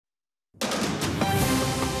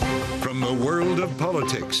From the world of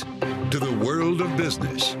politics to the world of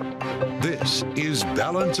business, this is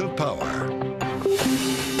Balance of Power.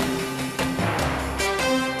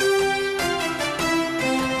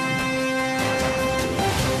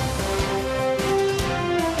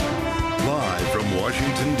 Live from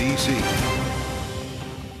Washington, D.C.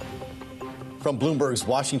 From Bloomberg's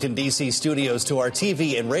Washington, D.C. studios to our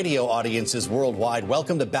TV and radio audiences worldwide,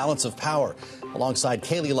 welcome to Balance of Power. Alongside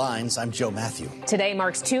Kaylee Lines, I'm Joe Matthew. Today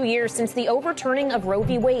marks 2 years since the overturning of Roe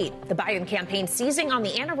v. Wade. The Biden campaign seizing on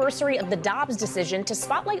the anniversary of the Dobbs decision to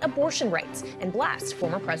spotlight abortion rights and blast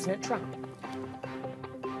former President Trump.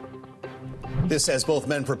 This as both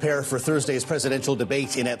men prepare for Thursday's presidential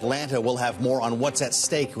debate in Atlanta. We'll have more on what's at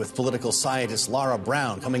stake with political scientist Lara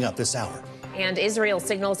Brown coming up this hour. And Israel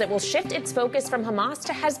signals it will shift its focus from Hamas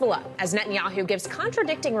to Hezbollah as Netanyahu gives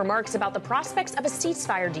contradicting remarks about the prospects of a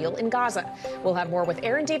ceasefire deal in Gaza. We'll have more with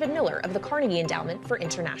Aaron David Miller of the Carnegie Endowment for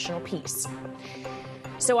International Peace.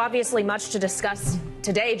 So obviously much to discuss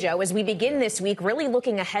today, Joe, as we begin this week, really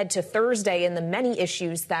looking ahead to Thursday and the many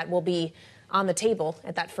issues that will be on the table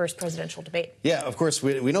at that first presidential debate. Yeah, of course,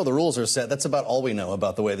 we know the rules are set. That's about all we know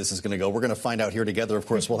about the way this is going to go. We're going to find out here together. Of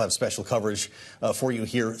course, we'll have special coverage for you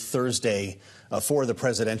here Thursday for the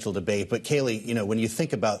presidential debate. But Kaylee, you know, when you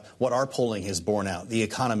think about what our polling has borne out, the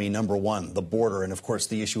economy, number one, the border, and of course,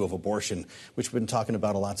 the issue of abortion, which we've been talking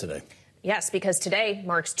about a lot today. Yes, because today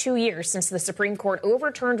marks 2 years since the Supreme Court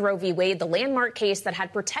overturned Roe v. Wade, the landmark case that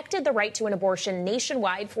had protected the right to an abortion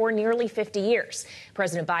nationwide for nearly 50 years.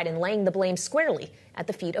 President Biden laying the blame squarely at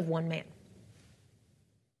the feet of one man.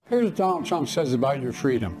 Here's what Donald Trump says about your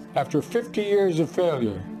freedom. After 50 years of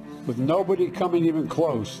failure, with nobody coming even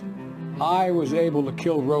close, I was able to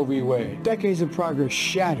kill Roe v. Wade. Decades of progress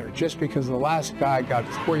shattered just because the last guy got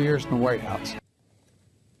 4 years in the White House.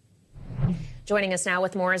 Joining us now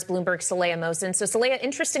with more is Bloomberg's Saleha Mosin. So, Saleha,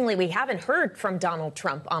 interestingly, we haven't heard from Donald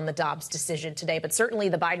Trump on the Dobbs decision today, but certainly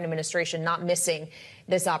the Biden administration not missing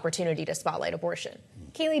this opportunity to spotlight abortion.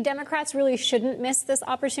 Kaylee, Democrats really shouldn't miss this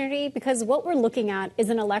opportunity because what we're looking at is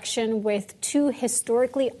an election with two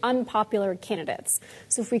historically unpopular candidates.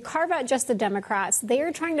 So if we carve out just the Democrats, they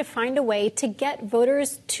are trying to find a way to get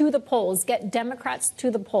voters to the polls, get Democrats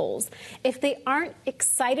to the polls. If they aren't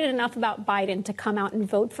excited enough about Biden to come out and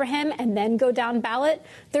vote for him and then go down ballot,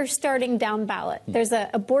 they're starting down ballot. There's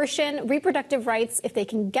abortion, reproductive rights. If they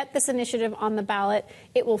can get this initiative on the ballot,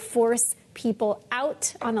 it will force people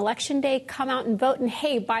out on Election Day, come out and vote. And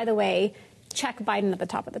hey, by the way, check Biden at the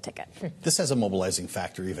top of the ticket. This has a mobilizing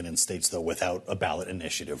factor even in states, though, without a ballot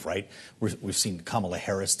initiative, right? We've seen Kamala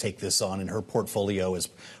Harris take this on, and her portfolio is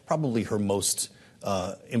probably her most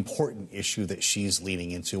important issue that she's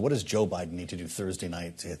leaning into. What does Joe Biden need to do Thursday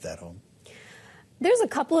night to hit that home? There's a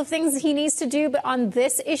couple of things he needs to do, but on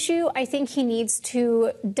this issue, I think he needs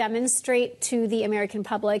to demonstrate to the American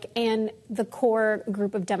public and the core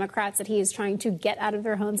group of Democrats that he is trying to get out of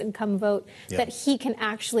their homes and come vote that he can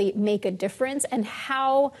actually make a difference and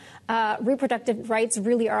how reproductive rights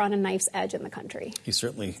really are on a knife's edge in the country. He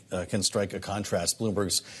certainly can strike a contrast.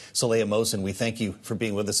 Bloomberg's Saleha Mosin, we thank you for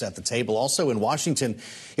being with us at the table. Also in Washington,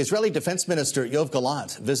 Israeli Defense Minister Yoav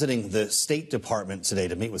Gallant visiting the State Department today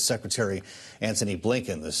to meet with Secretary Antony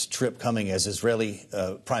Blinken. This trip coming as Israeli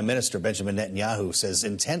Prime Minister Benjamin Netanyahu says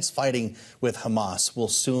intense fighting with Hamas will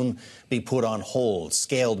soon be put on hold,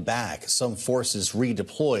 scaled back, some forces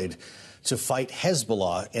redeployed to fight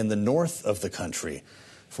Hezbollah in the north of the country.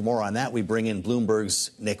 For more on that, we bring in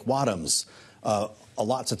Bloomberg's Nick Wadhams. A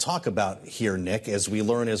lot to talk about here, Nick, as we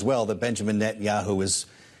learn as well that Benjamin Netanyahu is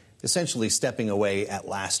essentially stepping away at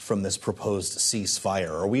last from this proposed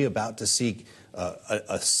ceasefire. Are we about to see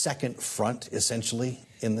a second front, essentially,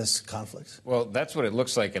 in this conflict? Well, that's what it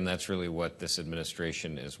looks like, and that's really what this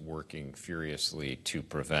administration is working furiously to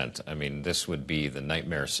prevent. I mean, this would be the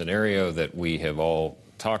nightmare scenario that we have all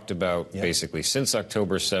talked about basically since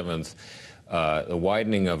October 7th, the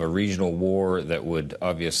widening of a regional war that would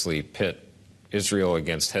obviously pit Israel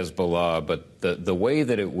against Hezbollah, but the way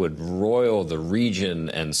that it would roil the region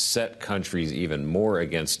and set countries even more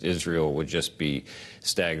against Israel would just be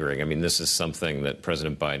staggering. I mean, this is something that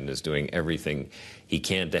President Biden is doing everything he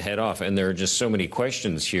can to head off. And there are just so many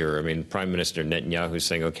questions here. I mean, Prime Minister Netanyahu is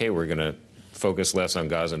saying, OK, we're going to focus less on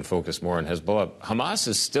Gaza and focus more on Hezbollah. Hamas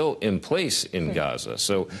is still in place in Gaza.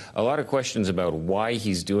 So a lot of questions about why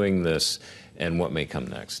he's doing this and what may come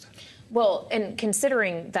next. Well, and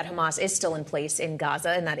considering that Hamas is still in place in Gaza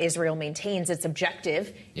and that Israel maintains its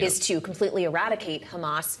objective is to completely eradicate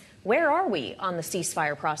Hamas, where are we on the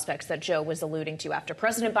ceasefire prospects that Joe was alluding to after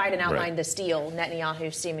President Biden outlined this deal,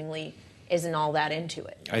 Netanyahu seemingly isn't all that into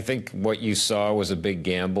it. I think what you saw was a big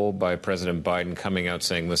gamble by President Biden coming out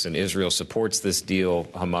saying, listen, Israel supports this deal,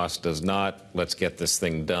 Hamas does not, let's get this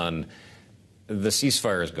thing done. The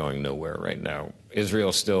ceasefire is going nowhere right now.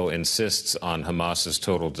 Israel still insists on Hamas's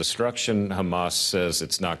total destruction. Hamas says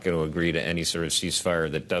it's not going to agree to any sort of ceasefire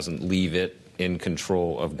that doesn't leave it in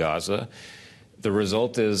control of Gaza. The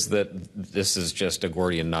result is that this is just a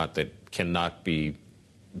Gordian knot that cannot be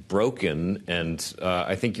broken, and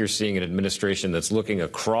I think you're seeing an administration that's looking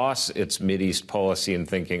across its Mideast policy and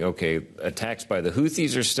thinking, okay, attacks by the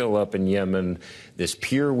Houthis are still up in Yemen. This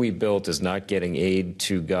pier we built is not getting aid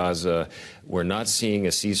to Gaza. We're not seeing a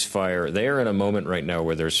ceasefire. They're in a moment right now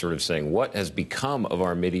where they're sort of saying, what has become of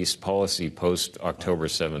our Mideast policy post October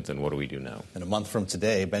 7th, and what do we do now? And a month from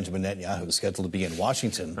today, Benjamin Netanyahu is scheduled to be in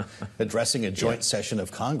Washington addressing a joint session of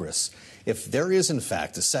Congress. If there is, in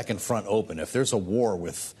fact, a second front open, if there's a war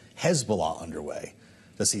with Hezbollah underway,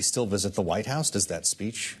 does he still visit the White House? Does that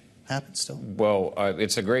speech happen still? Well,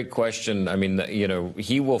 it's a great question. I mean, you know,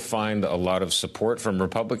 he will find a lot of support from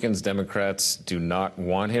Republicans. Democrats do not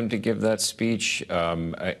want him to give that speech.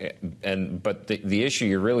 But the issue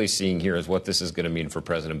you're really seeing here is what this is going to mean for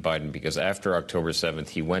President Biden, because after October 7th,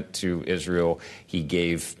 he went to Israel. He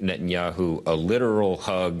gave Netanyahu a literal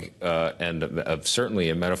hug and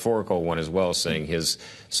certainly a metaphorical one as well, saying his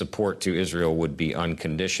support to Israel would be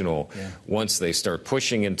unconditional. Yeah. Once they start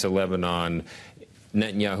pushing into Lebanon,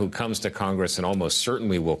 Netanyahu comes to Congress and almost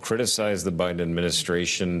certainly will criticize the Biden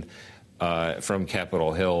administration from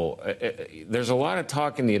Capitol Hill. There's a lot of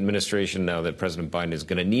talk in the administration now that President Biden is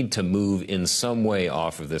going to need to move in some way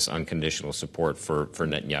off of this unconditional support for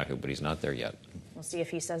Netanyahu, but he's not there yet. We'll see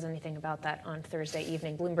if he says anything about that on Thursday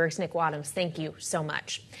evening. Bloomberg's Nick Wadhams, thank you so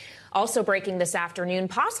much. Also breaking this afternoon,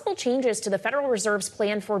 possible changes to the Federal Reserve's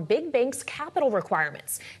plan for big banks' capital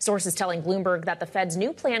requirements. Sources telling Bloomberg that the Fed's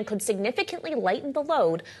new plan could significantly lighten the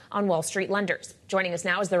load on Wall Street lenders. Joining us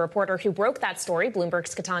now is the reporter who broke that story,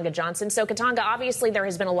 Bloomberg's Katanga Johnson. So, Katanga, obviously there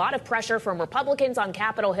has been a lot of pressure from Republicans on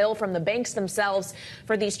Capitol Hill, from the banks themselves,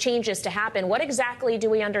 for these changes to happen. What exactly do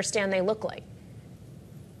we understand they look like?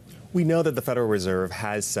 We know that the Federal Reserve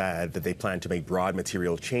has said that they plan to make broad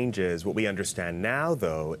material changes. What we understand now,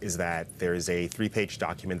 though, is that there is a 3-page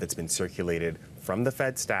document that's been circulated from the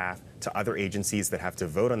Fed staff to other agencies that have to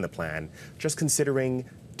vote on the plan, just considering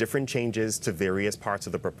different changes to various parts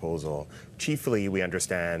of the proposal. Chiefly, we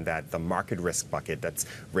understand that the market risk bucket, that's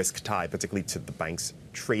risk tied, particularly to the bank's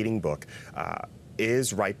trading book,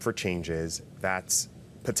 is ripe for changes. That's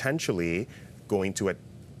potentially going to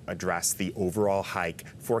address the overall hike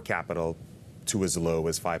for capital to as low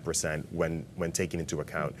as 5% when taken into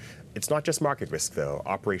account. It's not just market risk, though.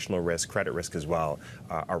 Operational risk, credit risk as well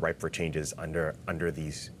are ripe for changes under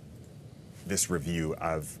this review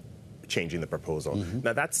of changing the proposal. Mm-hmm.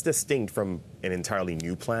 Now, that's distinct from an entirely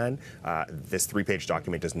new plan. This 3-page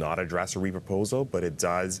document does not address a reproposal, but it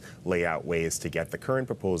does lay out ways to get the current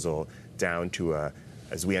proposal down to,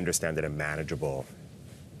 as we understand it, a manageable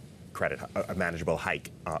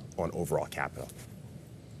hike on overall capital.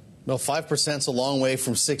 Well, 5% is a long way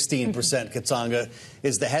from 16%, Katanga.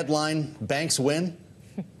 Is the headline, banks win?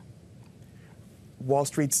 Wall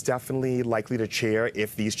Street's definitely likely to cheer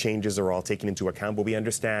if these changes are all taken into account, but we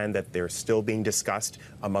understand that they're still being discussed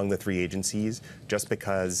among the 3 agencies. Just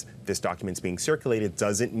because this document's being circulated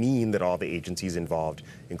doesn't mean that all the agencies involved,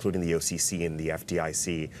 including the OCC and the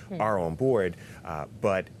FDIC, are on board.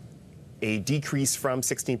 But a decrease from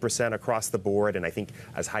 16% across the board, and I think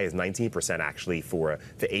as high as 19% actually for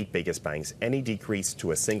the 8 biggest banks, any decrease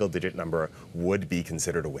to a single-digit number would be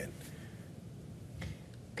considered a win.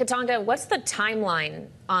 Katanga, what's the timeline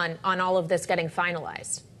on all of this getting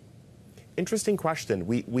finalized? Interesting question.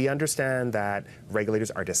 We understand that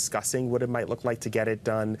regulators are discussing what it might look like to get it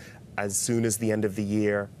done as soon as the end of the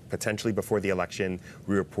year, potentially before the election.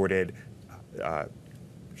 We reported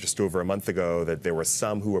just over a month ago that there were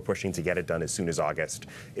some who were pushing to get it done as soon as August.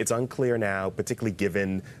 It's unclear now, particularly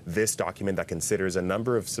given this document that considers a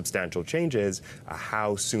number of substantial changes,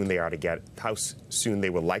 how soon they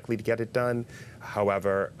were likely to get it done.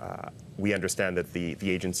 However, we understand that the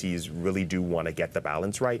agencies really do want to get the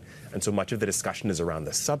balance right, and so much of the discussion is around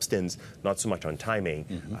the substance, not so much on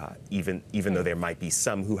timing, even though there might be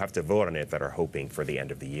some who have to vote on it that are hoping for the end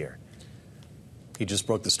of the year. He just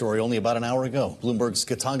broke the story only about an hour ago. Bloomberg's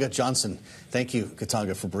Katanga Johnson. Thank you,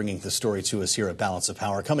 Katanga, for bringing the story to us here at Balance of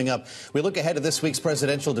Power. Coming up, we look ahead to this week's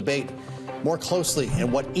presidential debate more closely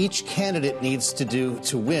and what each candidate needs to do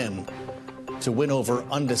to win over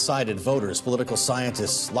undecided voters. Political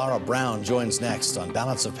scientist Lara Brown joins next on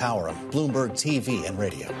Balance of Power on Bloomberg TV and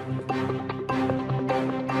radio.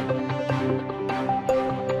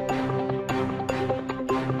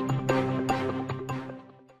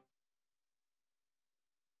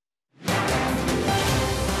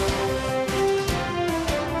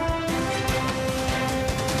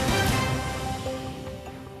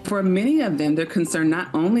 for many of them, they're concerned not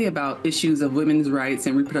only about issues of women's rights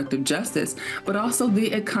and reproductive justice, but also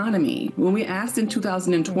the economy. When we asked in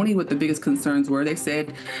 2020 what the biggest concerns were, they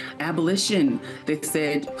said abolition, they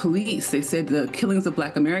said police, they said the killings of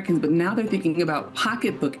Black Americans, but now they're thinking about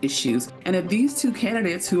pocketbook issues. And if these two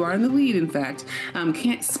candidates, who are in the lead, in fact,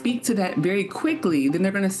 can't speak to that very quickly, then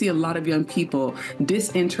they're going to see a lot of young people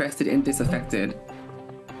disinterested and disaffected.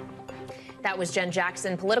 That was Jen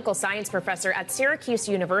Jackson, political science professor at Syracuse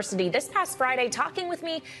University, this past Friday, talking with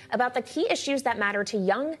me about the key issues that matter to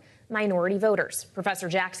young minority voters. Professor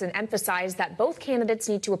Jackson emphasized that both candidates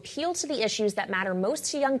need to appeal to the issues that matter most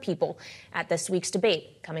to young people at this week's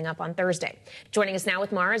debate, coming up on Thursday. Joining us now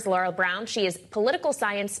with Mara is Lara Brown. She is political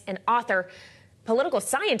scientist and author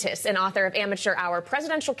of Amateur Hour,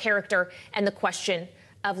 Presidential Character, and the Question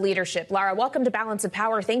of Leadership. Lara, welcome to Balance of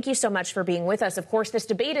Power. Thank you so much for being with us. Of course, this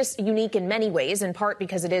debate is unique in many ways, in part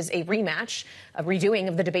because it is a rematch, a redoing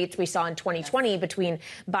of the debates we saw in 2020 between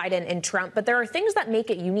Biden and Trump. But there are things that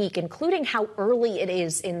make it unique, including how early it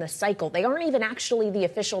is in the cycle. They aren't even actually the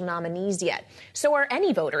official nominees yet. So are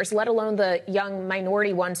any voters, let alone the young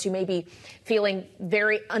minority ones who may be feeling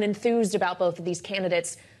very unenthused about both of these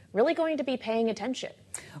candidates, really going to be paying attention?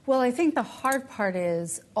 Well, I think the hard part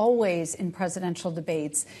is always in presidential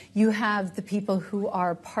debates, you have the people who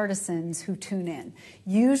are partisans who tune in.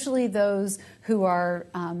 Usually those who are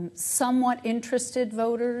somewhat interested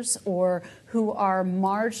voters or who are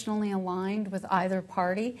marginally aligned with either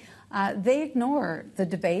party, they ignore the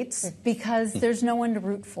debates because there's no one to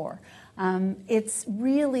root for. It's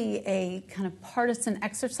really a kind of partisan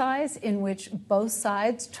exercise in which both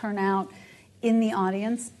sides turn out in the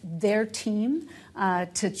audience their team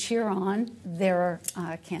to cheer on their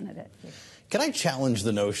candidate. Can I challenge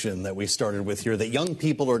the notion that we started with here that young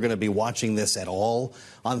people are going to be watching this at all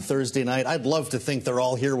on Thursday night? I'd love to think they're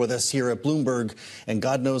all here with us here at Bloomberg, and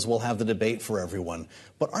God knows we'll have the debate for everyone.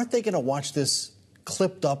 But aren't they going to watch this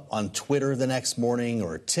clipped up on Twitter the next morning,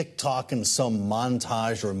 or TikTok in some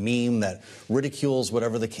montage or meme that ridicules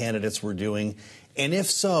whatever the candidates were doing? And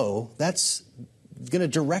if so, that's going to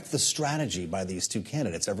direct the strategy by these two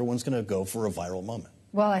candidates. Everyone's going to go for a viral moment.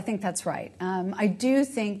 Well, I think that's right. I do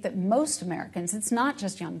think that most Americans, it's not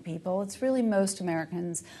just young people, it's really most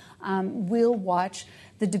Americans, will watch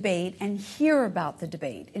the debate and hear about the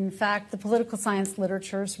debate. In fact, the political science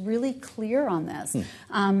literature is really clear on this,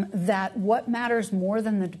 that what matters more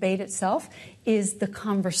than the debate itself is the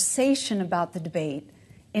conversation about the debate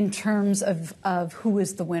in terms of who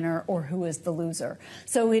is the winner or who is the loser.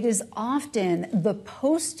 So it is often the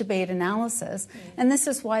post-debate analysis, and this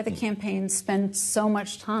is why the campaigns spend so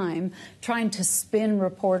much time trying to spin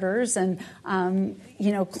reporters and,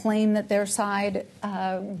 claim that their side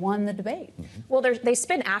won the debate. Well, they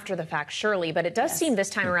spin after the fact, surely, but it does seem this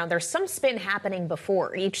time around there's some spin happening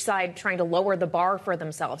before, each side trying to lower the bar for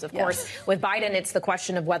themselves. Of course, with Biden, it's the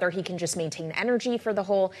question of whether he can just maintain energy for the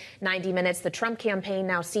whole 90 minutes. The Trump campaign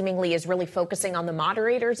now seemingly is really focusing on the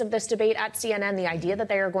moderators of this debate at CNN, the idea that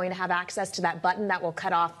they are going to have access to that button that will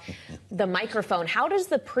cut off the microphone. How does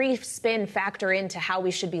the pre-spin factor into how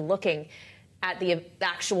we should be looking at the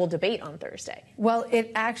actual debate on Thursday? Well,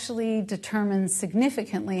 it actually determines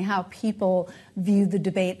significantly how people view the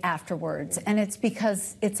debate afterwards. And it's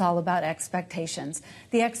because it's all about expectations.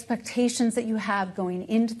 The expectations that you have going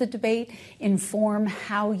into the debate inform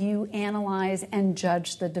how you analyze and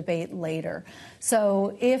judge the debate later.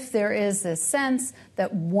 So if there is this sense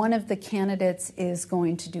that one of the candidates is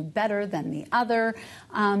going to do better than the other,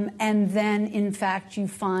 and then, in fact, you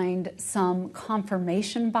find some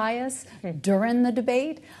confirmation bias during the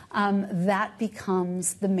debate, that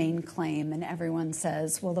becomes the main claim. And everyone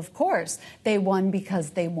says, well, of course, they won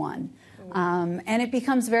because they won. And it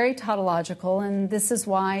becomes very tautological. And this is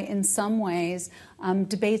why, in some ways,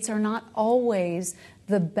 debates are not always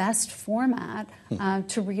the best format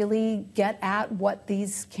to really get at what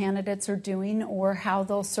these candidates are doing or how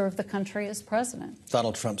they'll serve the country as president.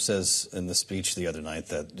 Donald Trump says in the speech the other night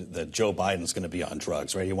that Joe Biden's going to be on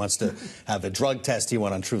drugs, right? He wants to have a drug test. He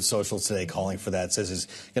went on Truth Social today calling for that, says he's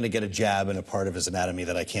going to get a jab in a part of his anatomy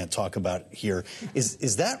that I can't talk about here.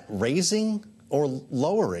 Is that raising or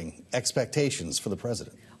lowering expectations for the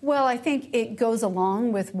president? Well, I think it goes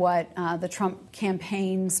along with what the Trump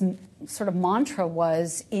campaign's sort of mantra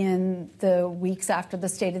was in the weeks after the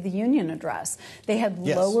State of the Union address. They had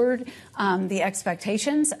lowered the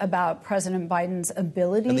expectations about President Biden's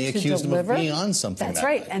ability to deliver. And they accused him of being on something. That's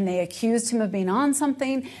right. And they accused him of being on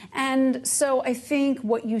something. And so I think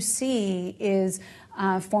what you see is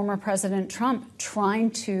former President Trump trying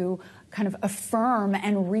to kind of affirm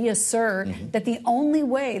and reassert that the only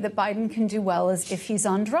way that Biden can do well is if he's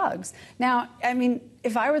on drugs. Now, I mean,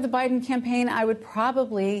 if I were the Biden campaign, I would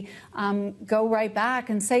probably go right back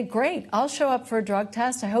and say, great, I'll show up for a drug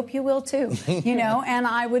test. I hope you will too, you know, and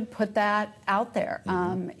I would put that out there.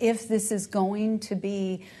 If this is going to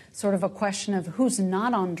be sort of a question of who's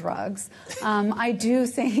not on drugs, I do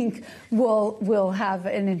think we'll have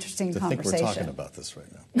an interesting conversation. I think we're talking about this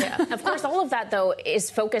right now. Yeah, of course, all of that, though, is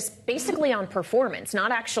focused basically on performance,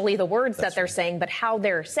 not actually the words that they're saying, but how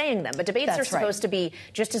they're saying them. But debates are supposed to be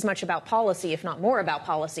just as much about policy, if not more about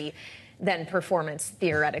policy, than performance,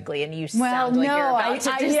 theoretically. And you sound like you're about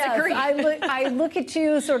to disagree. Yes, I look at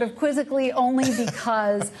you sort of quizzically only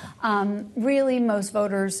because really most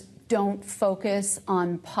voters don't focus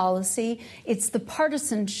on policy. It's the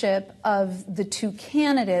partisanship of the two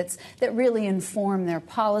candidates that really inform their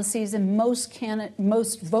policies, and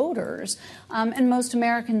most voters and most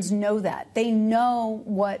Americans know that. They know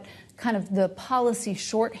what kind of the policy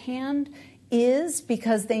shorthand is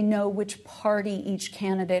because they know which party each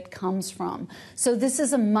candidate comes from. So this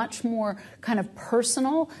is a much more kind of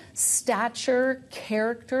personal, stature,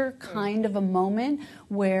 character kind of a moment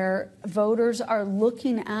where voters are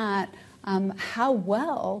looking at how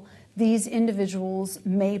well these individuals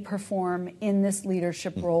may perform in this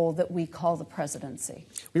leadership role that we call the presidency.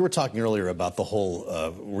 We were talking earlier about the whole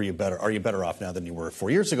are you better off now than you were 4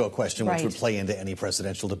 years ago question, which would play into any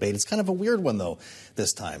presidential debate. It's kind of a weird one, though,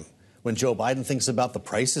 this time. When Joe Biden thinks about the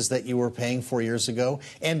prices that you were paying 4 years ago,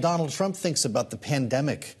 and Donald Trump thinks about the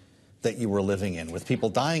pandemic that you were living in with people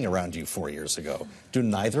dying around you 4 years ago. Do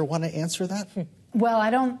neither want to answer that? Well,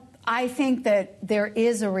 I think that there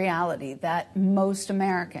is a reality that most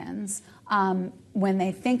Americans, when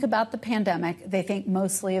they think about the pandemic, they think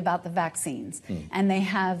mostly about the vaccines. And they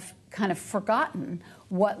have kind of forgotten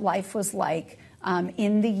what life was like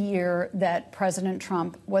in the year that President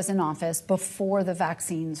Trump was in office before the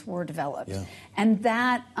vaccines were developed. Yeah. And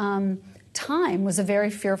that time was a very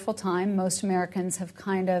fearful time. Most Americans have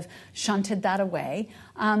kind of shunted that away.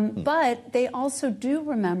 But they also do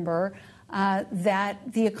remember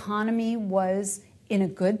that the economy was in a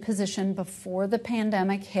good position before the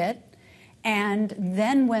pandemic hit. And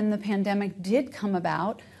then when the pandemic did come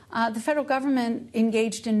about, the federal government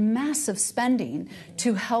engaged in massive spending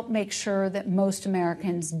to help make sure that most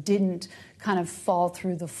Americans didn't kind of fall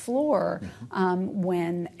through the floor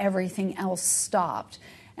when everything else stopped.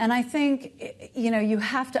 And I think, you know, you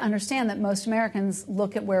have to understand that most Americans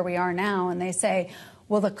look at where we are now and they say,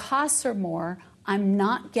 well, the costs are more. I'm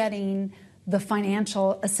not getting the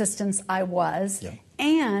financial assistance I was. Yeah.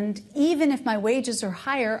 And even if my wages are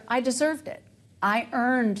higher, I deserved it. I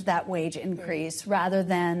earned that wage increase rather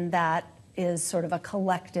than that is sort of a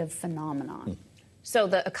collective phenomenon. So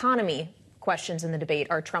the economy questions in the debate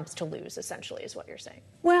are Trump's to lose, essentially, is what you're saying.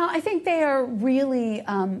 Well, I think they are really,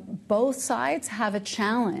 both sides have a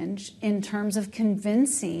challenge in terms of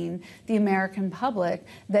convincing the American public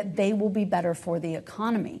that they will be better for the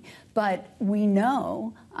economy. But we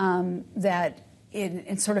know that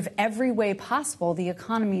in sort of every way possible, the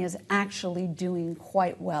economy is actually doing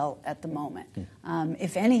quite well at the moment.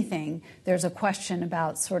 If anything, there's a question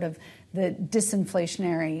about sort of the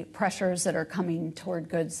disinflationary pressures that are coming toward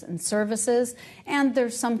goods and services, and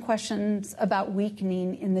there's some questions about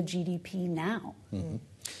weakening in the GDP now.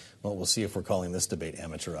 Well, we'll see if we're calling this debate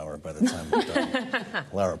amateur hour by the time we're done.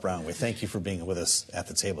 Lara Brown, we thank you for being with us at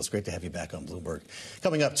the table. It's great to have you back on Bloomberg.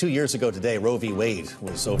 Coming up 2 years ago today, Roe v. Wade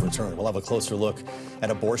was overturned. We'll have a closer look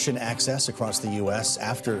at abortion access across the U.S.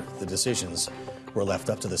 after the decisions were left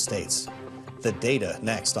up to the states. The data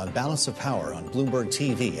next on Balance of Power on Bloomberg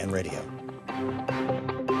TV and radio.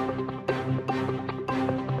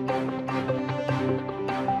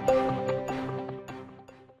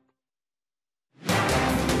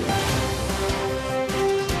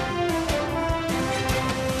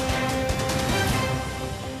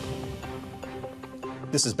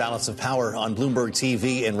 This is Balance of Power on Bloomberg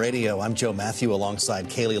TV and radio. I'm Joe Matthew alongside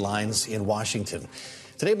Kaylee Lyons in Washington.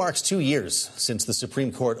 Today marks 2 years since the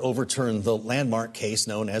Supreme Court overturned the landmark case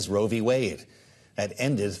known as Roe v. Wade that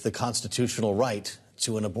ended the constitutional right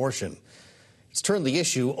to an abortion. It's turned the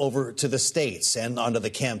issue over to the states and onto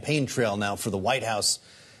the campaign trail now for the White House.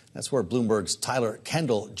 That's where Bloomberg's Tyler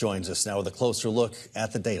Kendall joins us now with a closer look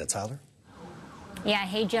at the data. Tyler? Yeah,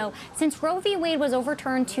 hey, Joe. Since Roe v. Wade was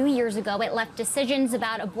overturned 2 years ago, it left decisions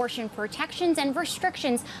about abortion protections and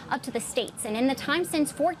restrictions up to the states. And in the time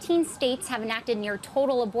since, 14 states have enacted near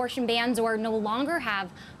total abortion bans or no longer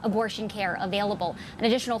have abortion care available. An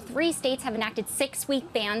additional 3 states have enacted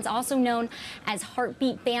 6-week bans, also known as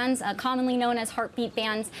heartbeat bans, commonly known as heartbeat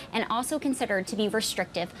bans, and also considered to be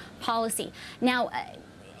restrictive policy. Now,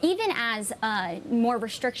 Even as more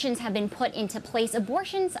restrictions have been put into place,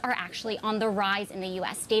 abortions are actually on the rise in the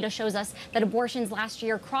U.S. Data shows us that abortions last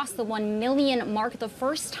year crossed the 1 million mark, the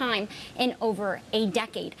first time in over a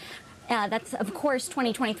decade. That's, of course,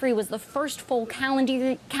 2023 was the first full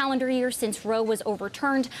calendar year since Roe was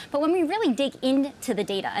overturned. But when we really dig into the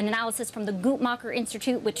data, an analysis from the Guttmacher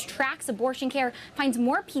Institute, which tracks abortion care, finds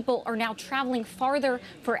more people are now traveling farther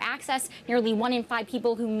for access. Nearly 1 in 5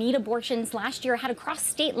 people who need abortions last year had to cross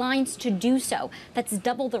state lines to do so. That's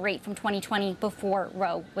double the rate from 2020 before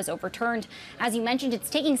Roe was overturned. As you mentioned, it's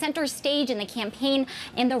taking center stage in the campaign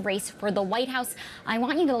in the race for the White House. I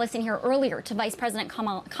want you to listen here earlier to Vice President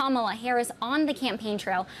Kamala Harris on the campaign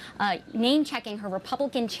trail, name-checking her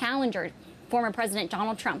Republican challenger, former President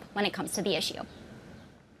Donald Trump, when it comes to the issue.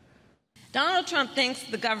 Donald Trump thinks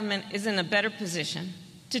the government is in a better position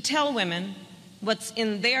to tell women what's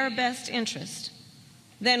in their best interest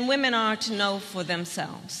than women are to know for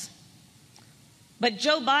themselves. But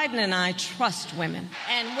Joe Biden and I trust women,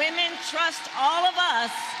 and women trust all of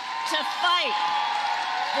us to fight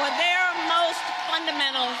for their most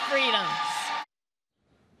fundamental freedoms.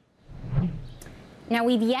 Now,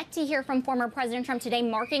 we've yet to hear from former President Trump today,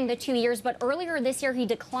 marking the 2 years, but earlier this year he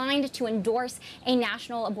declined to endorse a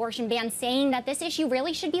national abortion ban, saying that this issue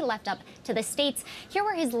really should be left up to the states. Here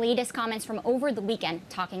were his latest comments from over the weekend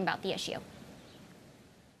talking about the issue.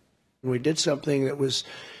 We did something that was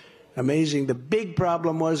amazing. The big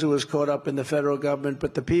problem was it was caught up in the federal government,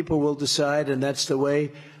 but the people will decide, and that's the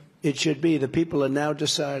way it should be. The people are now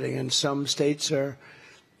deciding, and some states are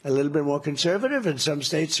a little bit more conservative, and some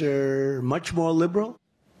states are much more liberal.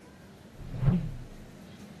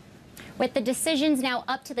 With the decisions now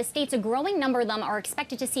up to the states, a growing number of them are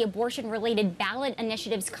expected to see abortion-related ballot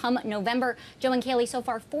initiatives come November. Joe and Kaylee, so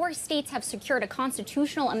far 4 states have secured a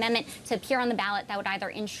constitutional amendment to appear on the ballot that would either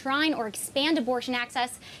enshrine or expand abortion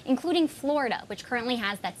access, including Florida, which currently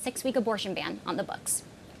has that 6-week abortion ban on the books.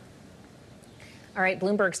 All right,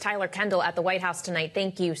 Bloomberg's Tyler Kendall at the White House tonight.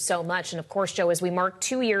 Thank you so much. And of course, Joe, as we mark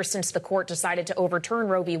 2 years since the court decided to overturn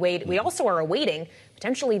Roe v. Wade, we also are awaiting,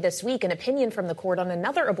 potentially this week, an opinion from the court on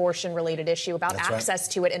another abortion-related issue about access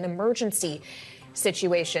to it in emergency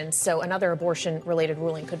situations. So another abortion-related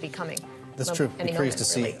ruling could be coming. That's true. I'm curious to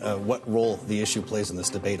see what role the issue plays in this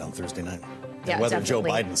debate on Thursday night. Yeah, whether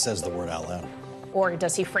definitely. Joe Biden says the word out loud. Or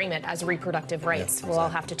does he frame it as reproductive rights? Yeah, exactly. We'll all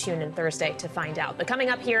have to tune in Thursday to find out. But coming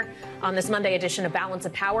up here on this Monday edition of Balance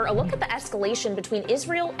of Power, a look at the escalation between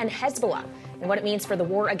Israel and Hezbollah and what it means for the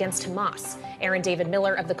war against Hamas. Aaron David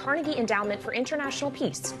Miller of the Carnegie Endowment for International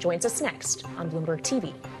Peace joins us next on Bloomberg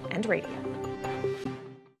TV and radio.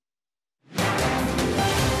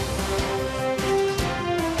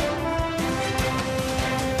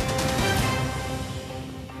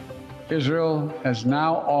 Israel has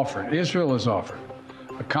offered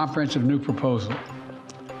a comprehensive new proposal.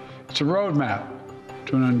 It's a roadmap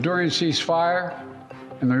to an enduring ceasefire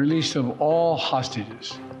and the release of all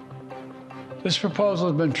hostages. This proposal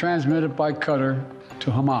has been transmitted by Qatar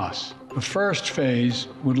to Hamas. The first phase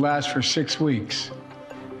would last for 6 weeks.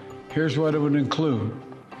 Here's what it would include: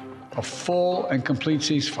 a full and complete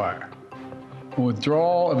ceasefire, a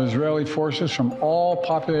withdrawal of Israeli forces from all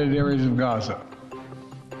populated areas of Gaza.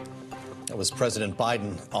 That was President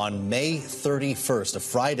Biden on May 31st, a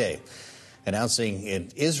Friday, announcing an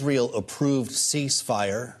Israel-approved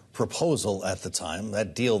ceasefire proposal at the time.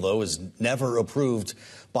 That deal, though, is never approved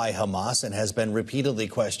by Hamas and has been repeatedly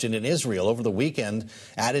questioned in Israel. Over the weekend,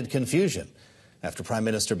 added confusion after Prime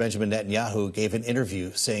Minister Benjamin Netanyahu gave an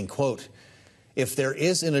interview saying, quote, "If there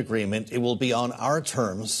is an agreement, it will be on our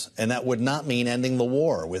terms, and that would not mean ending the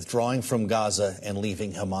war, withdrawing from Gaza and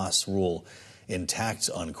leaving Hamas rule intact,"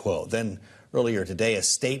 unquote. Then earlier today, a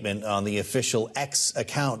statement on the official X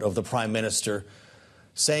account of the Prime Minister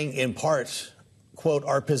saying in part, quote,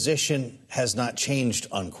 "Our position has not changed,"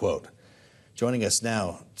 unquote. Joining us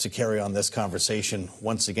now to carry on this conversation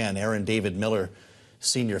once again, Aaron David Miller,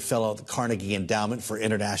 Senior Fellow at the Carnegie Endowment for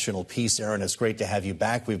International Peace. Aaron, it's great to have you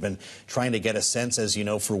back. We've been trying to get a sense, as you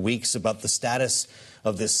know, for weeks about the status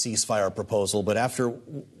of this ceasefire proposal. But after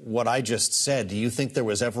what I just said, do you think there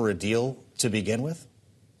was ever a deal to begin with?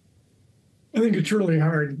 I think it's really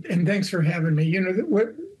hard. And thanks for having me. You know,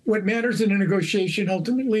 what matters in a negotiation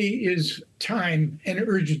ultimately is time and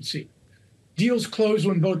urgency. Deals close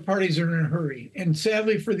when both parties are in a hurry. And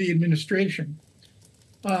sadly for the administration,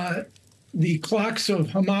 the clocks of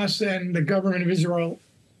Hamas and the government of Israel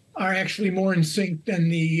are actually more in sync than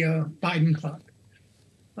the Biden clock.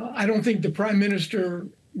 I don't think the prime minister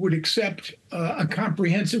would accept a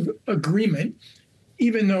comprehensive agreement,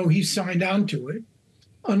 even though he signed on to it,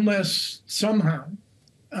 unless somehow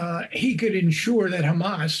he could ensure that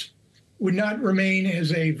Hamas would not remain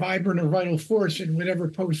as a vibrant or vital force in whatever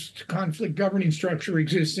post-conflict governing structure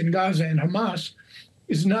exists in Gaza. And Hamas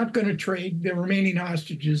is not going to trade the remaining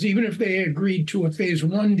hostages, even if they agreed to a phase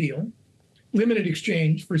 1 deal, limited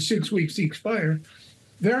exchange for 6 weeks ceasefire.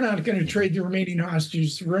 They're not going to trade the remaining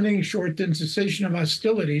hostages for anything short than cessation of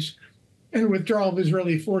hostilities and withdrawal of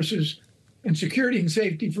Israeli forces and security and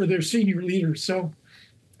safety for their senior leaders. So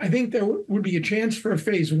I think there would be a chance for a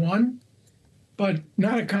phase 1, but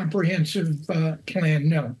not a comprehensive plan,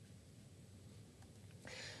 no.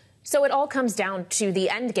 So it all comes down to the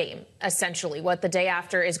end game, essentially, what the day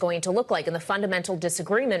after is going to look like, and the fundamental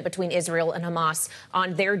disagreement between Israel and Hamas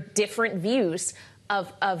on their different views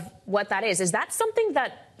of what that is. Is that something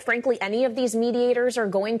that, frankly, any of these mediators are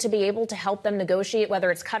going to be able to help them negotiate, whether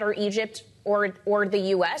it's Qatar, Egypt, or the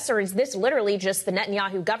U.S., or is this literally just the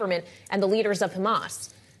Netanyahu government and the leaders of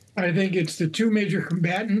Hamas? I think it's the two major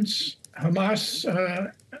combatants, Hamas,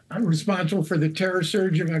 responsible for the terror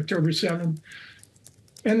surge of October 7th,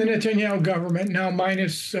 and the Netanyahu government, now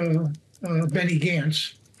minus Benny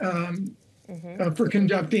Gantz, for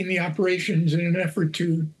conducting the operations in an effort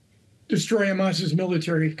to destroy Hamas's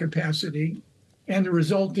military capacity and the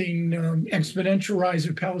resulting exponential rise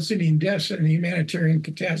of Palestinian deaths and the humanitarian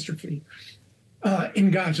catastrophe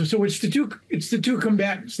in Gaza. So it's the two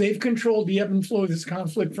combatants. They've controlled the ebb and flow of this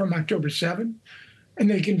conflict from October 7th, and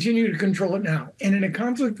they continue to control it now. And in a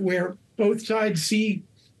conflict where both sides see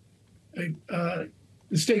the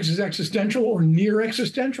stakes as existential or near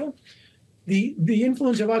existential, the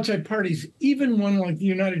influence of outside parties, even one like the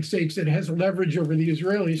United States that has leverage over the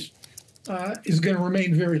Israelis, is going to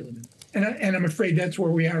remain very limited. And I'm afraid that's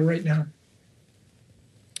where we are right now.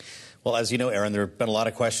 Well, as you know, Aaron, there have been a lot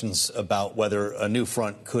of questions about whether a new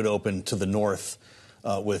front could open to the north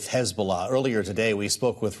with Hezbollah. Earlier today, we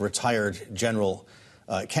spoke with retired General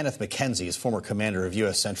Kenneth McKenzie, his former commander of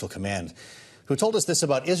U.S. Central Command, who told us this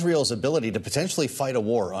about Israel's ability to potentially fight a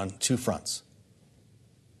war on two fronts.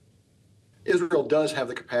 Israel does have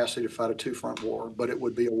the capacity to fight a two-front war, but it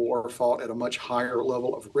would be a war fought at a much higher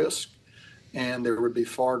level of risk, and there would be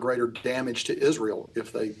far greater damage to Israel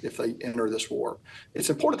if they enter this war. It's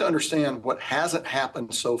important to understand what hasn't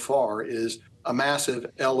happened so far is a massive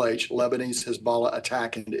LH, Lebanese Hezbollah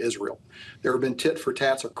attack into Israel. There have been tit for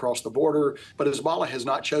tats across the border, but Hezbollah has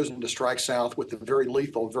not chosen to strike south with the very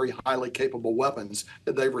lethal, very highly capable weapons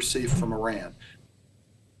that they've received from Iran.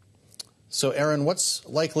 So, Aaron, what's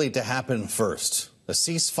likely to happen first? A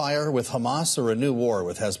ceasefire with Hamas or a new war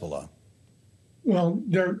with Hezbollah? Well,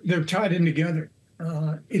 they're tied in together.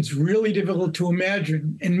 It's really difficult to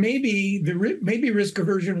imagine, and maybe risk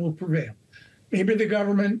aversion will prevail. Maybe the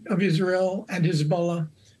government of Israel and Hezbollah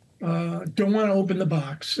don't want to open the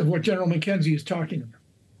box of what General McKenzie is talking about.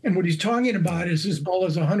 And what he's talking about is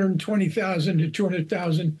Hezbollah's 120,000 to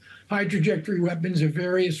 200,000 high trajectory weapons of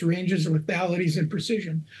various ranges of lethalities and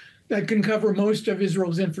precision that can cover most of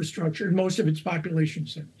Israel's infrastructure and most of its population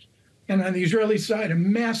centers. And on the Israeli side, a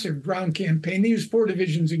massive ground campaign. They use 4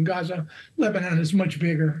 divisions in Gaza. Lebanon is much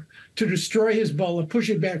bigger to destroy Hezbollah, push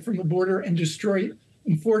it back from the border, and destroy,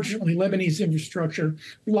 unfortunately, Lebanese infrastructure.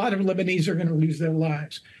 A lot of Lebanese are going to lose their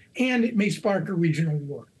lives. And it may spark a regional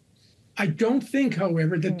war. I don't think,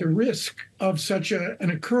 however, that the risk of such an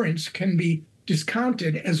occurrence can be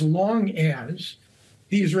discounted as long as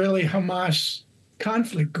the Israeli-Hamas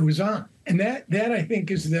conflict goes on. And that I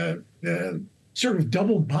think, is the sort of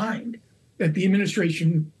double bind that the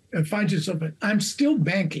administration finds itself in. I'm still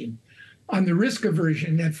banking on the risk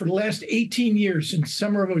aversion that for the last 18 years, since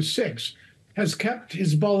summer of 2006, has kept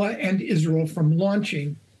Hezbollah and Israel from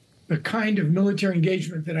launching the kind of military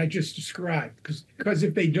engagement that I just described. Because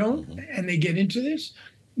if they don't and they get into this,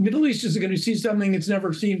 the Middle East is going to see something it's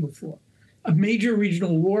never seen before. A major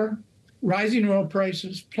regional war, rising oil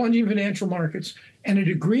prices, plunging financial markets, and a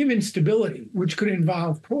degree of instability, which could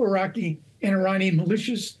involve pro-Iraqi and Iranian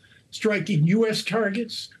militias striking U.S.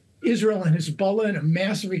 targets, Israel and Hezbollah in a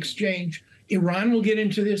massive exchange. Iran will get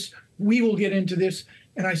into this. We will get into this.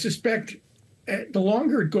 And I suspect the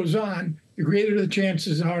longer it goes on, the greater the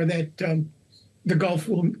chances are that the Gulf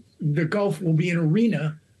will be an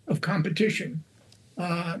arena of competition.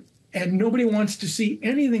 And nobody wants to see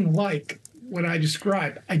anything like what I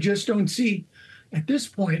described. I just don't see at this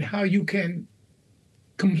point how you can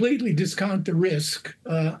completely discount the risk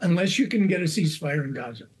unless you can get a ceasefire in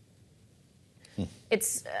Gaza.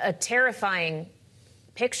 It's a terrifying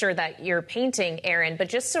picture that you're painting, Aaron, but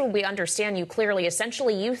just so we understand you clearly,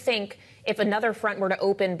 essentially you think if another front were to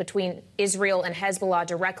open between Israel and Hezbollah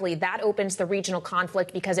directly, that opens the regional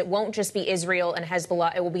conflict because it won't just be Israel and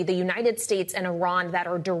Hezbollah, it will be the United States and Iran that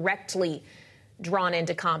are directly drawn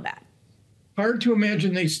into combat? Hard to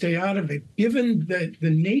imagine they stay out of it, given the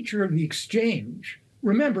nature of the exchange.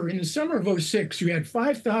 Remember, in the summer of '06, you had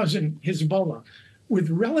 5,000 Hezbollah with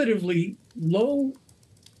relatively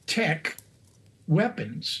low-tech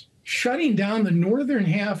weapons shutting down the northern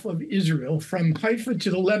half of Israel from Haifa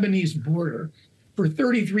to the Lebanese border for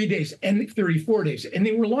 33 days and 34 days. And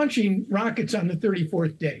they were launching rockets on the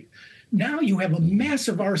 34th day. Now you have a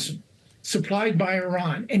massive arsenal supplied by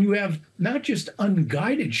Iran, and you have not just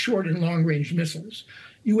unguided short and long-range missiles,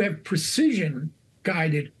 you have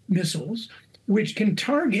precision-guided missiles, which can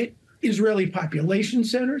target Israeli population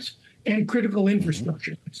centers and critical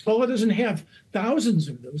infrastructure. Hezbollah doesn't have thousands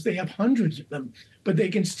of those, they have hundreds of them, but they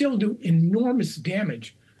can still do enormous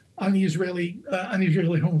damage on the Israeli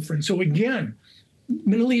home front. So again,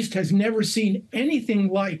 Middle East has never seen anything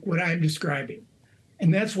like what I'm describing,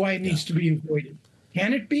 and that's why it needs to be avoided.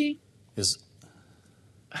 Can it be?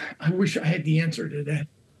 I wish I had the answer to that.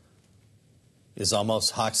 Is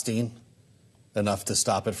Amos Hochstein enough to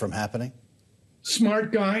stop it from happening?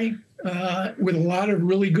 Smart guy with a lot of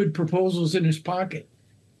really good proposals in his pocket.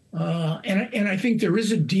 And I think there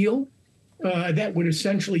is a deal that would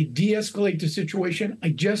essentially de-escalate the situation. I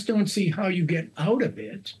just don't see how you get out of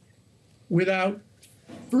it without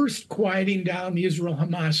first quieting down the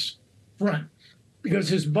Israel-Hamas front.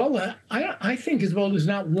 Because Hezbollah, I think Hezbollah does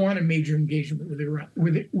not want a major engagement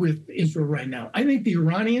with Israel right now. I think the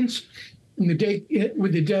Iranians, with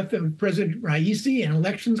the death of President Raisi and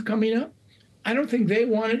elections coming up, I don't think they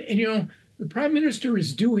want it. And, the prime minister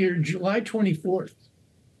is due here July 24th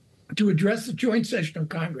to address the joint session of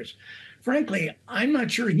Congress. Frankly, I'm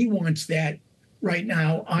not sure he wants that right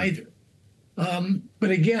now either.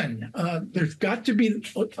 But again, there's got to be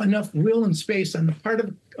enough will and space on the part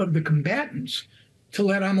of the combatants to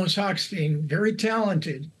let Amos Hochstein, very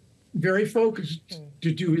talented, very focused,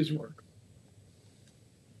 to do his work.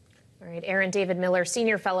 All right, Aaron David Miller,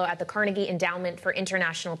 Senior Fellow at the Carnegie Endowment for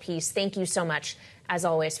International Peace. Thank you so much, as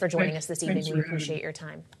always, for joining us this evening. We appreciate your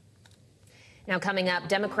time. Now coming up,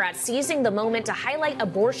 Democrats seizing the moment to highlight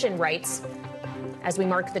abortion rights as we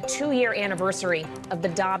mark the 2-year anniversary of the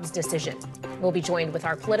Dobbs decision. We'll be joined with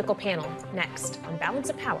our political panel next on Balance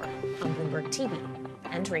of Power on Bloomberg TV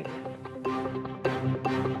and radio.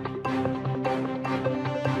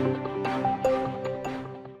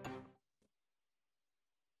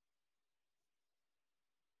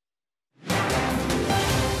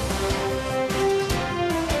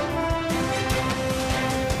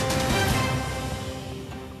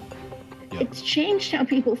 It's changed how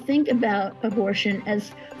people think about abortion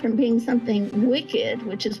as from being something wicked,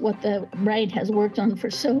 which is what the right has worked on for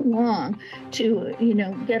so long, to,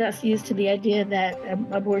 get us used to the idea that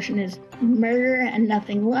abortion is murder and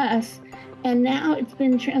nothing less. And now it's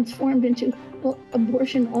been transformed into, well,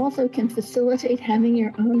 abortion also can facilitate having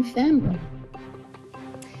your own family.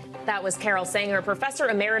 That was Carol Sanger, Professor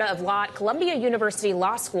Emerita of Law at Columbia University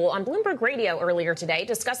Law School, on Bloomberg Radio earlier today,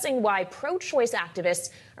 discussing why pro-choice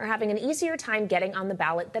activists are having an easier time getting on the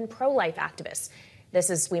ballot than pro-life activists. This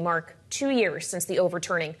as we mark 2 years since the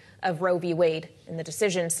overturning of Roe v. Wade and the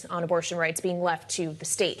decisions on abortion rights being left to the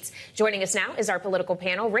states. Joining us now is our political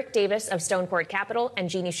panel, Rick Davis of Stonecourt Capital and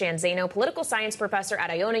Jeanne Zaino, political science professor at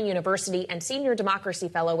Iona University and senior democracy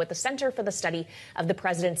fellow with the Center for the Study of the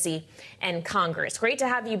Presidency and Congress. Great to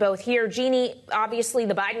have you both here. Jeanne, obviously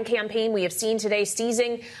the Biden campaign we have seen today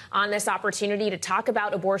seizing on this opportunity to talk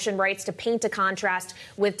about abortion rights, to paint a contrast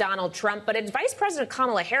with Donald Trump. But it's Vice President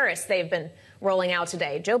Kamala Harris they've been rolling out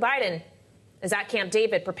today. Joe Biden is at Camp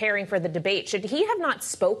David preparing for the debate. Should he have not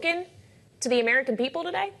spoken to the American people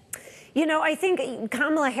today? I think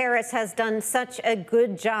Kamala Harris has done such a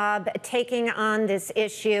good job taking on this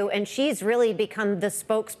issue, and she's really become the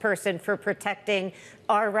spokesperson for protecting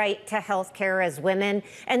our right to health care as women.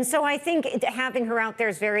 And so I think having her out there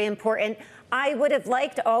is very important. I would have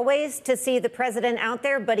liked always to see the president out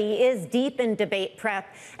there, but he is deep in debate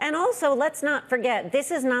prep. And also, let's not forget,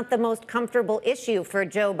 this is not the most comfortable issue for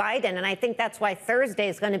Joe Biden. And I think that's why Thursday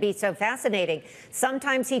is going to be so fascinating.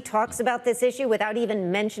 Sometimes he talks about this issue without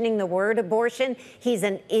even mentioning the word abortion. He's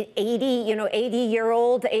an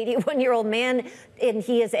 81-year-old man, and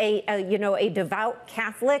he is a devout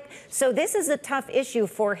Catholic. So this is a tough issue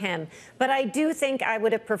for him. But I do think I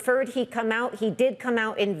would have preferred he come out. He did come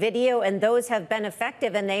out in video, and those have been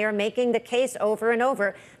effective, and they are making the case over and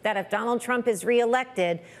over that if Donald Trump is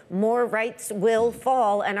reelected, more rights will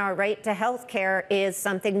fall, and our right to health care is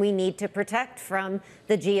something we need to protect from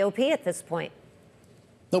the GOP at this point.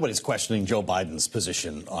 Nobody's questioning Joe Biden's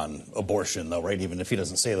position on abortion, though, right? Even if he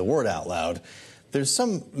doesn't say the word out loud. There's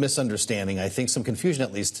some misunderstanding, I think, some confusion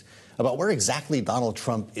at least, about where exactly Donald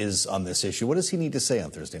Trump is on this issue. What does he need to say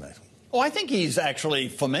on Thursday night? Well, I think he's actually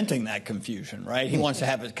fomenting that confusion, right? He wants to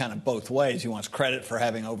have it kind of both ways. He wants credit for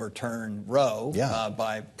having overturned Roe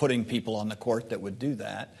by putting people on the court that would do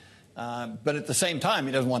that. But at the same time,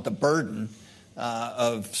 he doesn't want the burden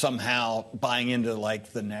of somehow buying into,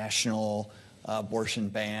 like, the national abortion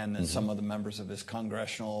ban that some of the members of his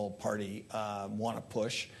congressional party want to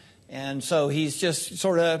push. And so he's just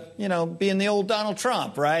sort of, you know, being the old Donald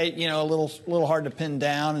Trump, right? You know, a little hard to pin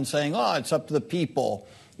down and saying, oh, it's up to the people.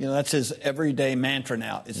 You know, that's his everyday mantra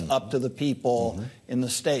now. It's up to the people in the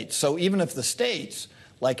states. So even if the states,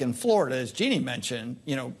 like in Florida, as Jeanne mentioned,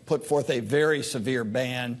 you know, put forth a very severe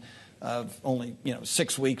ban of only,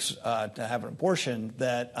 6 weeks to have an abortion,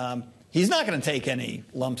 that he's not going to take any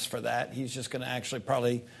lumps for that. He's just going to actually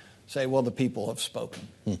probably say, well, the people have spoken.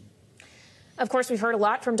 Of course, we've heard a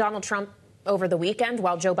lot from Donald Trump over the weekend.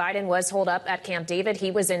 While Joe Biden was holed up at Camp David, he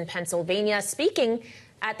was in Pennsylvania speaking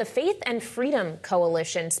at the Faith and Freedom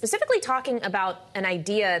Coalition, specifically talking about an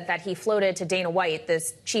idea that he floated to Dana White,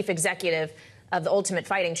 this chief executive of the Ultimate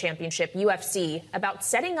Fighting Championship, UFC, about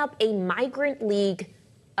setting up a migrant league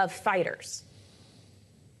of fighters.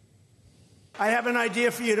 I have an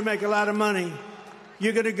idea for you to make a lot of money.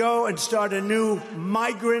 You're going to go and start a new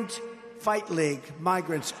migrant fight league.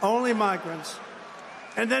 Migrants, only migrants.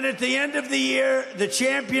 And then at the end of the year, the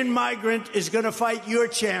champion migrant is going to fight your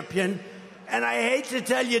champion. And I hate to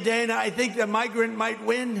tell you, Dana, I think the migrant might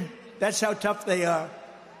win. That's how tough they are.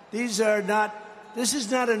 This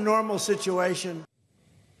is not a normal situation.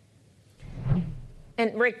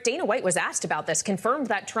 And Rick, Dana White was asked about this, confirmed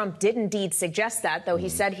that Trump did indeed suggest that, though he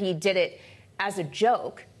said he did it as a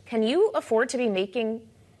joke. Can you afford to be making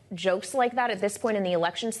jokes like that at this point in the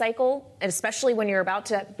election cycle, and especially when you're about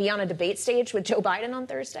to be on a debate stage with Joe Biden on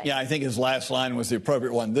Thursday? Yeah, I think his last line was the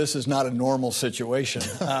appropriate one. This is not a normal situation.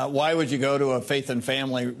 Why would you go to a faith and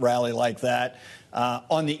family rally like that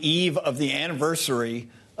on the eve of the anniversary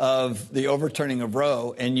of the overturning of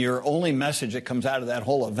Roe, and your only message that comes out of that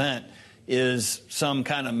whole event is some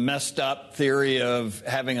kind of messed up theory of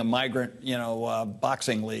having a migrant,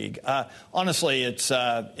 boxing league? Honestly, it's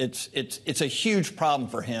a huge problem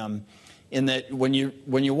for him, in that when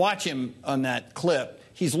you watch him on that clip,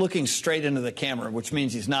 he's looking straight into the camera, which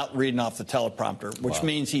means he's not reading off the teleprompter, which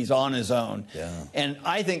means he's on his own. Yeah. And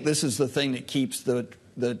I think this is the thing that keeps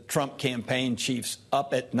the Trump campaign chiefs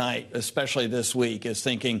up at night, especially this week, is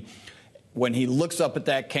thinking, when he looks up at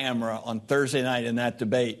that camera on Thursday night in that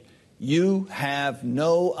debate, you have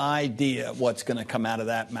no idea what's going to come out of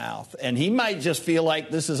that mouth. And he might just feel like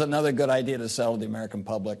this is another good idea to sell to the American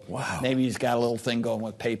public. Wow. Maybe he's got a little thing going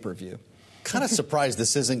with pay-per-view. Kind of surprised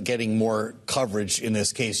this isn't getting more coverage in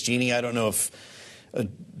this case. Jeanne, I don't know if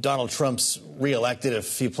Donald Trump's reelected,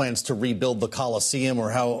 if he plans to rebuild the Coliseum, or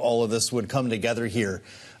how all of this would come together here.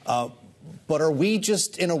 But are we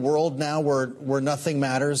just in a world now where nothing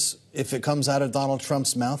matters if it comes out of Donald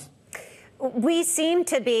Trump's mouth? We seem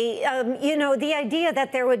to be, the idea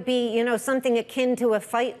that there would be, something akin to a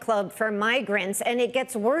fight club for migrants, and it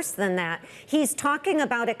gets worse than that. He's talking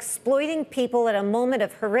about exploiting people at a moment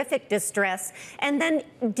of horrific distress and then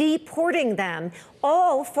deporting them,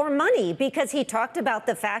 all for money, because he talked about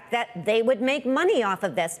the fact that they would make money off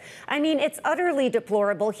of this. I mean, it's utterly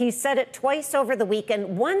deplorable. He said it twice over the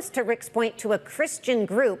weekend, once to Rick's point to a Christian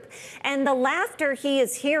group. And the laughter he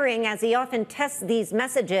is hearing as he often tests these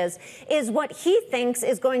messages is what he thinks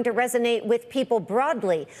is going to resonate with people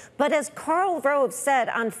broadly. But as Karl Rove said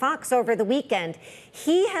on Fox over the weekend,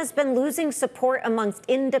 he has been losing support amongst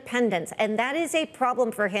independents, and that is a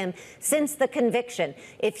problem for him since the conviction.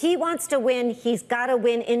 If he wants to win, he's got to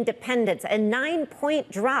win independents. A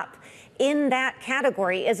 9-point drop in that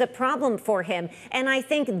category is a problem for him. And I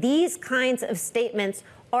think these kinds of statements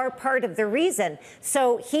are part of the reason.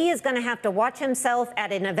 So he is going to have to watch himself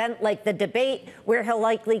at an event like the debate, where he'll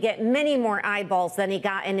likely get many more eyeballs than he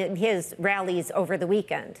got in his rallies over the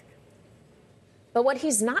weekend. But what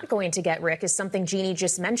he's not going to get, Rick, is something Jeanne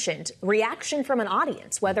just mentioned. Reaction from an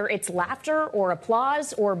audience, whether it's laughter or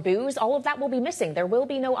applause or boos, all of that will be missing. There will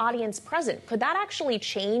be no audience present. Could that actually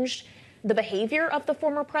change the behavior of the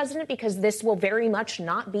former president, because this will very much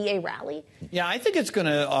not be a rally? Yeah, I think it's going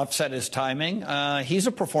to offset his timing. He's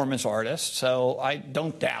a performance artist, so I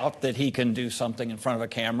don't doubt that he can do something in front of a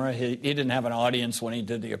camera. He didn't have an audience when he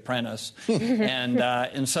did The Apprentice.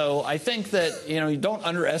 And so I think that, you don't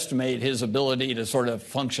underestimate his ability to sort of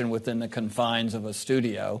function within the confines of a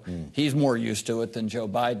studio. He's more used to it than Joe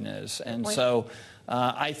Biden is. And so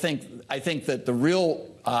I think that the real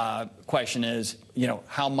question is,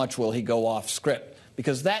 how much will he go off script?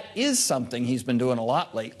 Because that is something he's been doing a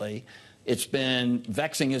lot lately. It's been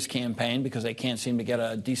vexing his campaign because they can't seem to get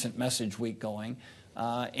a decent message week going.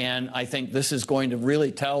 And I think this is going to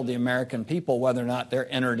really tell the American people whether or not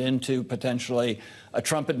they're entered into potentially a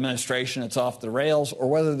Trump administration that's off the rails, or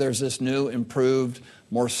whether there's this new, improved,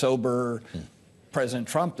 more sober President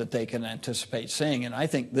Trump that they can anticipate seeing. And I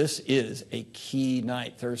think this is a key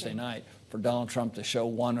night, Thursday night, for Donald Trump to show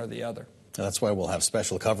one or the other. That's why we'll have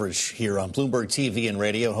special coverage here on Bloomberg TV and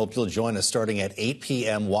radio. Hope you'll join us starting at 8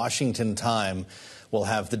 p.m. Washington time. We'll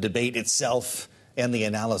have the debate itself and the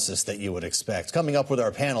analysis that you would expect. Coming up with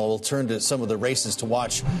our panel, we'll turn to some of the races to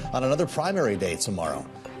watch on another primary day tomorrow.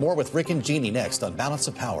 More with Rick and Jeanne next on Balance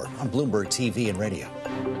of Power on Bloomberg TV and radio.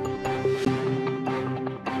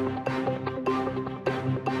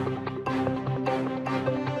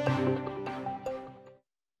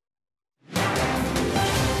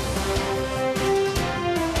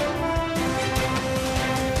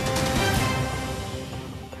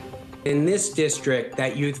 In this district,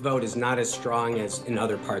 that youth vote is not as strong as in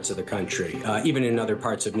other parts of the country, even in other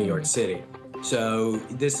parts of New York City. So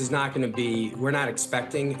this is not going to be, we're not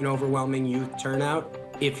expecting an overwhelming youth turnout.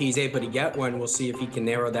 If he's able to get one, we'll see if he can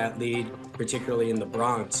narrow that lead, particularly in the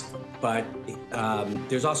Bronx. But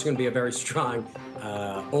there's also going to be a very strong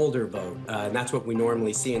older vote, and that's what we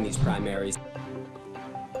normally see in these primaries.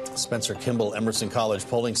 Spencer Kimball, Emerson College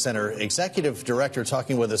Polling Center Executive Director,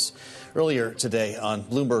 talking with us earlier today on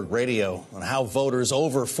Bloomberg Radio on how voters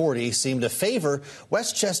over 40 seem to favor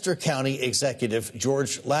Westchester County Executive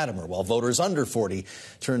George Latimer, while voters under 40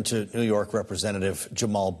 turn to New York Representative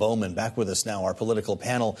Jamal Bowman. Back with us now, our political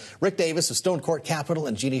panel, Rick Davis of Stonecourt Capital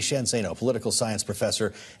and Jeanne Zaino, political science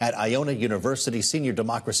professor at Iona University, senior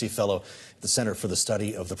democracy fellow at the Center for the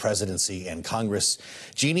Study of the Presidency and Congress.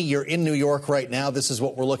 Jeanne, you're in New York right now. This is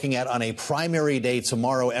what we're looking at on a primary day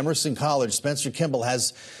tomorrow. Emerson College, Spencer Kimball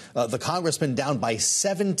has the congressman down by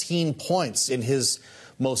 17 points in his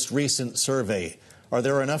most recent survey. Are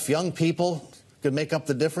there enough young people who could make up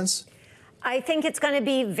the difference? I think it's going to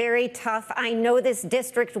be very tough. I know this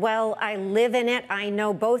district well. I live in it. I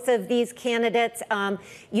know both of these candidates.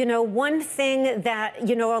 One thing that,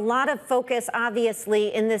 a lot of focus,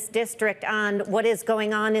 obviously, in this district on what is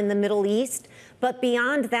going on in the Middle East. But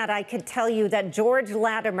beyond that, I could tell you that George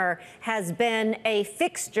Latimer has been a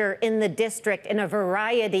fixture in the district in a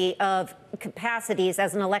variety of capacities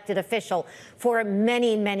as an elected official for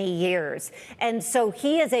many, many years. And so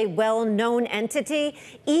he is a well-known entity.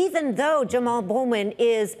 Even though Jamal Bowman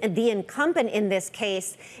is the incumbent in this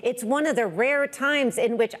case, it's one of the rare times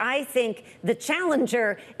in which I think the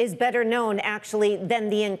challenger is better known, actually, than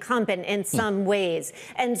the incumbent in some ways.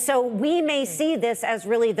 And so we may see this as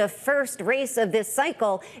really the first race of this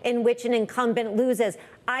cycle in which an incumbent loses.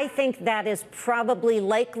 I think that is probably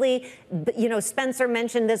likely. Spencer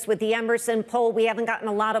mentioned this with the Emerson poll. We haven't gotten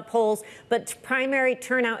a lot of polls, but primary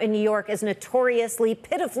turnout in New York is notoriously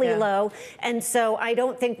pitifully low. And so I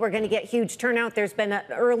don't think we're going to get huge turnout. There's been an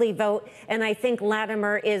early vote, and I think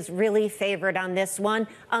Latimer is really favored on this one,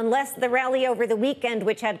 unless the rally over the weekend,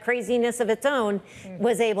 which had craziness of its own,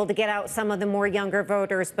 was able to get out some of the more younger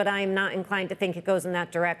voters. But I'm not inclined to think it goes in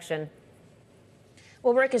that direction.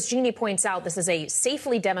 Well, Rick, as Jeanne points out, this is a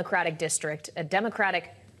safely Democratic district, a Democratic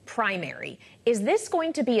primary. Is this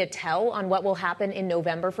going to be a tell on what will happen in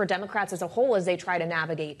November for Democrats as a whole as they try to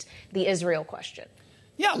navigate the Israel question?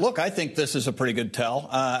 Yeah, look, I think this is a pretty good tell.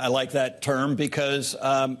 I like that term because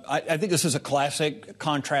I think this is a classic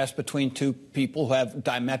contrast between two people who have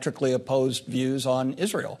diametrically opposed views on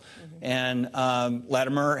Israel. And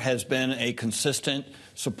Latimer has been a consistent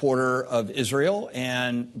supporter of Israel,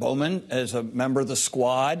 and Bowman, as a member of the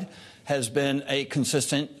squad, has been a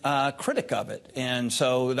consistent critic of it. And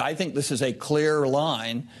so I think this is a clear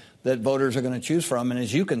line that voters are going to choose from. And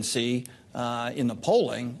as you can see in the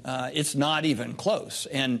polling, it's not even close.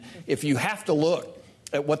 And if you have to look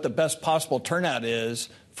at what the best possible turnout is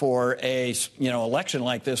for a election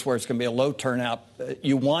like this, where it's going to be a low turnout,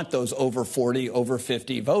 you want those over 40, over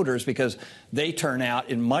 50 voters, because they turn out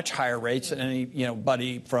in much higher rates than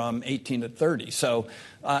anybody from 18 to 30. So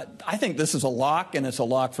I think this is a lock, and it's a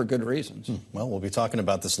lock for good reasons. Well, we'll be talking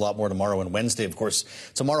about this a lot more tomorrow and Wednesday, of course.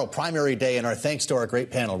 Tomorrow, primary day, and our thanks to our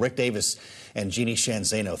great panel, Rick Davis and Jeanne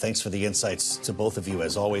Zaino. Thanks for the insights to both of you,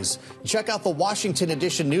 as always. Check out the Washington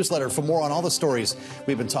Edition newsletter for more on all the stories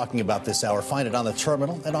we've been talking about this hour. Find it on the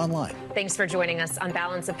terminal and online. Thanks for joining us on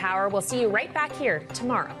Balance of Power. We'll see you right back here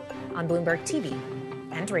tomorrow on Bloomberg TV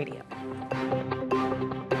and radio.